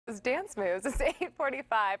This is Dance Moves. It's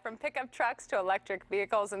 8:45. From pickup trucks to electric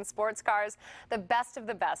vehicles and sports cars, the best of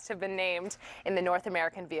the best have been named in the North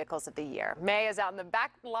American Vehicles of the Year. May is out in the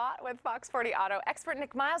back lot with Fox 40 Auto expert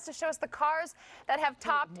Nick Miles to show us the cars that have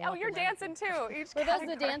topped. Oh, you're dancing too. Were those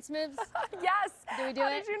the dance moves? Yes. Do we do How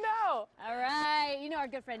it? did you know? All right. You know our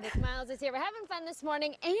good friend Nick Miles is here. We're having fun this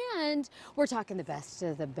morning, and we're talking the best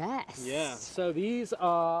of the best. Yeah. So these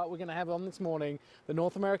are, we're going to have on this morning, the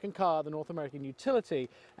North American car, the North American utility,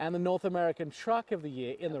 and the North American truck of the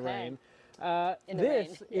year in the rain.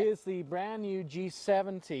 This is the brand new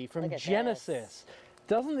G70 from Genesis.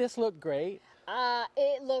 Doesn't this look great?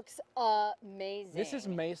 It looks amazing. This is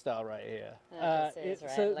May style right here. This is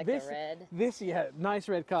right, so like this, the red. This, yeah, nice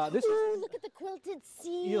red car. This Ooh, look at the quilted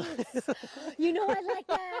seats. You know I like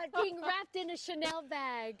that, being wrapped in a Chanel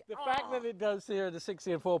bag. The fact that it does 0 to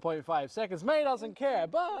 60 in 4.5 seconds, May doesn't care,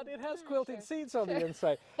 but it has quilted seats on the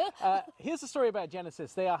inside. Here's the story about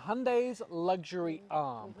Genesis. They are Hyundai's luxury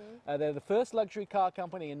arm. They're the first luxury car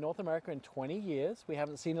company in North America in 20 years. We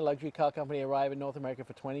haven't seen a luxury car company arrive in North America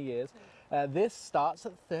for 20 years. This starts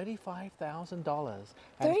at $35,000.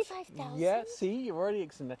 $35,000? Yeah, see, you're already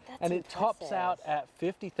extended. And it tops out at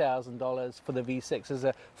 $50,000 for the V6. There's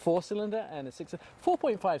a 4-cylinder and a 6.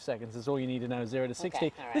 4.5 seconds is all you need to know, 0 to 60.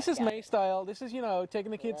 Okay, right, this is May style. This is, you know,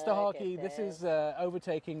 taking the kids to hockey. This is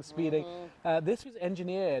overtaking, speeding. This was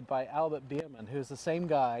engineered by Albert Biermann, who's the same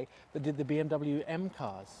guy that did the BMW M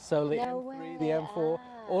cars. So the M3, the M4.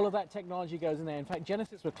 All of that technology goes in there. In fact,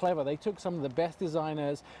 Genesis were clever. They took some of the best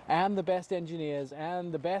designers and the best engineers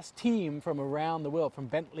and the best team from around the world, from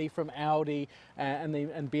Bentley, from Audi, and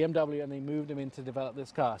BMW, and they moved them in to develop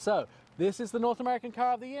this car. So this is the North American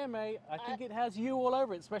car of the year, May. I think it has you all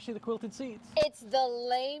over it, especially the quilted seats. It's the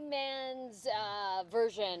layman's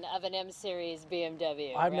version of an M-Series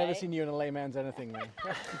BMW. I've never seen you in a layman's anything, May.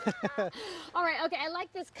 All right, okay, I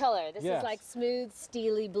like this color. This is like smooth,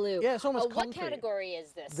 steely blue. Yeah, it's almost concrete. What category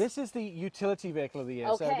is this? This is the utility vehicle of the year.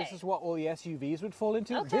 Okay. So this is what all the SUVs would fall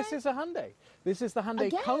into. This is a Hyundai. This is the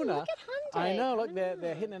Hyundai Kona. Look at Hyundai. I know, look,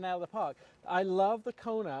 they're hitting it out of the park. I love the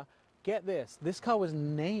Kona. Get this car was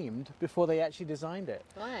named before they actually designed it.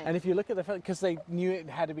 Why? And if you look at the front, because they knew it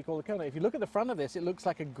had to be called a Kona. If you look at the front of this, it looks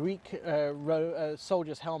like a Greek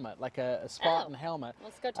soldier's helmet, like a Spartan helmet.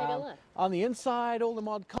 Let's go take a look. On the inside, all the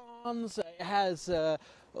mod cons. It has the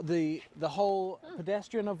whole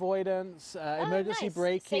pedestrian avoidance, emergency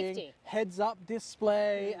braking, safety. heads-up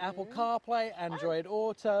display, Apple CarPlay, Android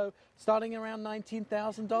Auto, starting around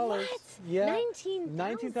 $19,000. What? Yeah,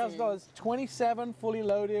 $19,000. 27 fully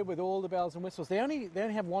loaded with all the bells and whistles. They only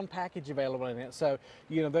have one package available in it, so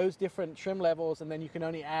you know those different trim levels, and then you can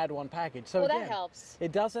only add one package. So well, again, that helps.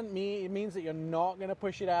 It doesn't mean it means that you're not going to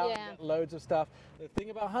push it out and get loads of stuff. The thing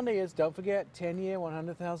about Hyundai is, don't forget, 10-year,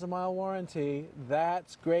 100,000-mile warranty.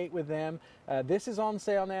 That's great with them. This is on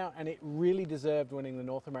sale now, and it really deserved winning the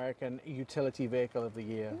North American Utility Vehicle of the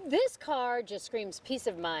Year. This car just screams peace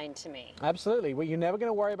of mind to me. Absolutely. Well, you're never going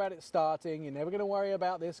to worry about it starting. You're never going to worry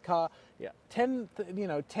about this car. Yeah, 10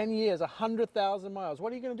 years, 100,000 miles.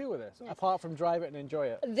 What are you going to do with this apart from drive it and enjoy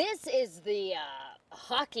it? This is the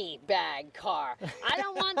hockey bag car. I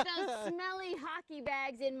don't want those smelly hockey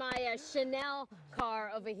bags in my Chanel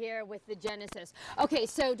car over here with the Genesis. Okay,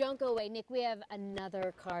 so don't go away, Nick. We have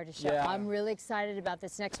another car to show. I'm really excited about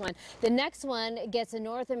this next one. The next one gets a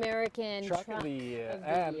North American Truck of the Year.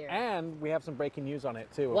 And we have some breaking news on it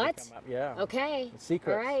too. What? Yeah. Okay. The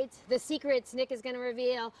secrets. All right. The secrets Nick is going to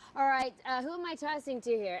reveal. All right. Who am I tossing to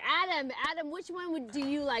here? Adam, which one do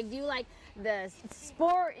you like? Do you like the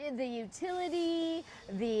sport, the utility,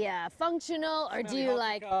 the functional, or do you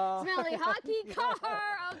like smelly hockey car?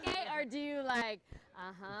 Okay. Or do you like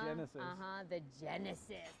the Genesis?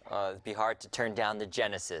 It'd be hard to turn down the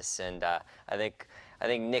Genesis, and I think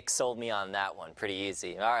Nick sold me on that one pretty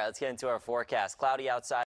easy. All right, let's get into our forecast. Cloudy outside.